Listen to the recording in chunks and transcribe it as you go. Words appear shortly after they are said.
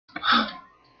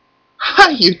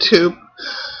Hi, YouTube.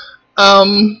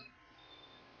 Um,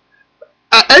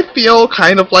 I feel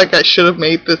kind of like I should have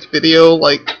made this video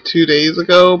like 2 days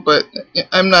ago, but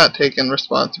I'm not taking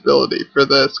responsibility for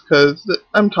this because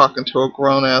I'm talking to a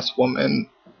grown-ass woman,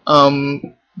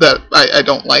 that I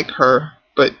don't like her.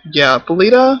 But yeah,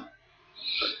 felida,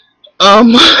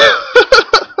 um,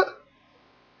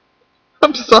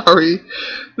 I'm sorry.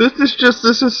 This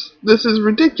is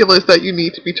ridiculous that you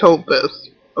need to be told this,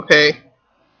 okay?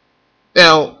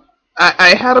 Now,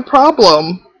 I had a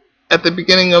problem at the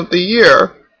beginning of the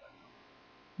year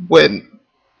when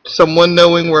someone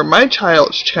knowing where my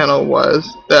child's channel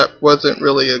was. That wasn't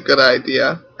really a good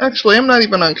idea. Actually, I'm not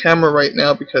even on camera right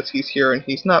now because he's here and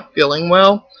he's not feeling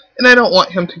well, and I don't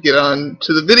want him to get on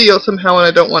to the video somehow, and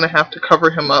I don't want to have to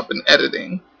cover him up in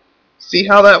editing. See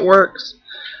how that works?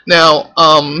 Now,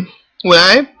 when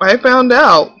I found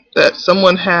out that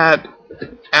someone had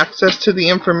access to the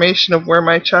information of where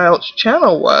my child's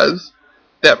channel was,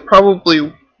 that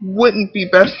probably wouldn't be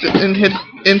best in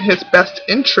his best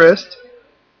interest,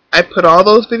 I put all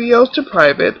those videos to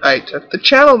private. I took the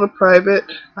channel to private.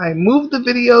 I moved the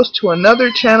videos to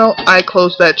another channel. I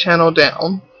closed that channel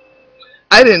down.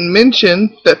 I didn't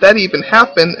mention that that even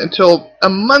happened until a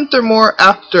month or more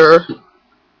after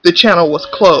the channel was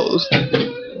closed.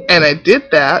 And I did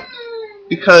that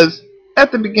because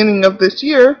at the beginning of this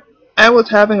year, I was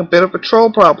having a bit of a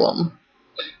troll problem.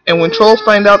 And when trolls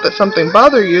find out that something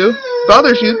bothers you,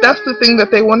 that's the thing that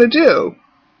they want to do.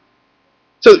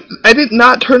 So I did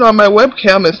not turn on my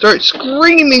webcam and start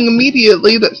screaming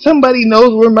immediately that somebody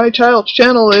knows where my child's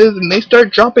channel is, and they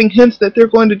start dropping hints that they're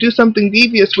going to do something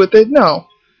devious with it. No.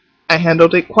 I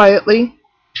handled it quietly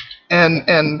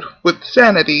and with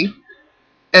sanity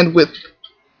and with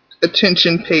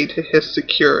attention paid to his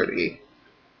security.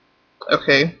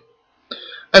 Okay?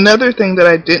 Another thing that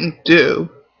I didn't do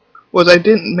was I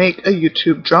didn't make a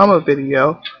YouTube drama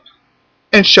video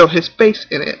and show his face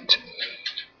in it.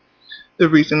 The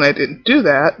reason I didn't do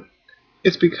that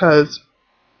is because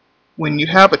when you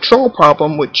have a troll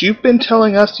problem, which you've been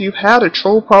telling us you've had a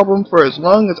troll problem for as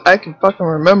long as I can fucking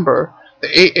remember, the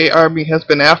AA army has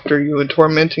been after you and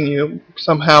tormenting you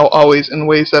somehow, always in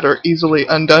ways that are easily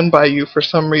undone by you for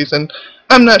some reason.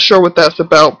 I'm not sure what that's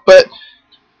about, but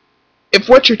if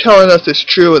what you're telling us is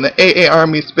true and the AA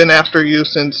army's been after you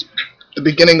since the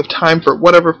beginning of time for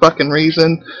whatever fucking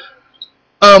reason,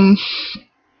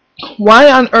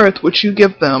 why on earth would you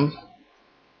give them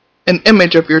an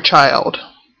image of your child?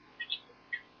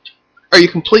 Are you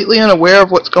completely unaware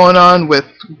of what's going on with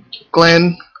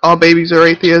Glenn, All Babies Are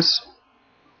Atheists,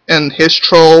 and his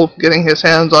troll getting his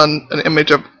hands on an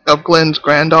image of Glenn's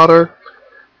granddaughter?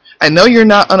 I know you're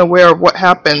not unaware of what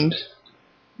happened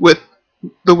with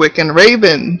the Wiccan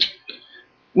Raven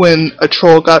when a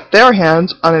troll got their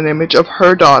hands on an image of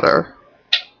her daughter.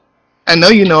 I know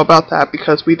you know about that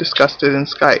because we discussed it in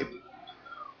Skype.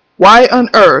 Why on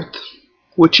earth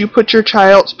would you put your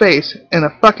child's face in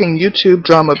a fucking YouTube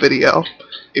drama video?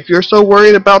 If you're so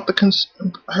worried about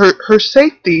her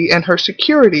safety and her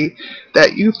security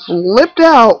that you flipped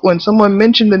out when someone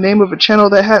mentioned the name of a channel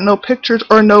that had no pictures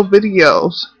or no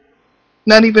videos.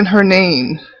 Not even her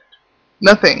name.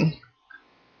 Nothing.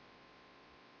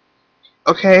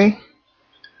 Okay?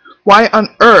 Why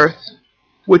on earth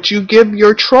would you give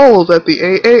your trolls at the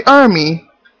AA army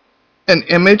an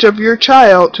image of your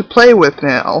child to play with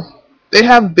now? They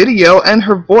have video and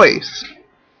her voice.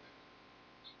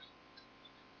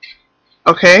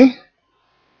 Okay?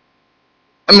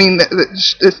 I mean,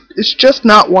 it's just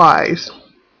not wise.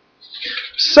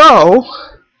 So,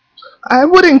 I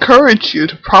would encourage you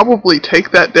to probably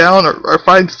take that down or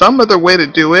find some other way to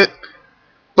do it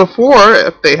before,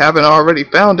 if they haven't already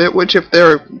found it, which if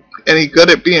they're any good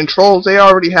at being trolls, they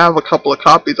already have a couple of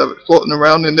copies of it floating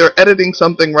around and they're editing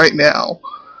something right now.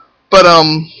 But,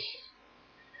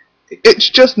 it's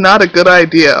just not a good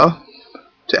idea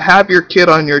to have your kid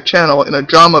on your channel in a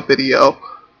drama video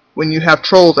when you have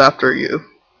trolls after you.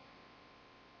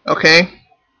 Okay?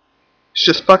 It's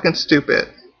just fucking stupid.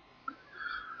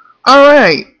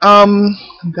 Alright,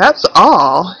 that's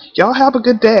all. Y'all have a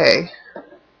good day.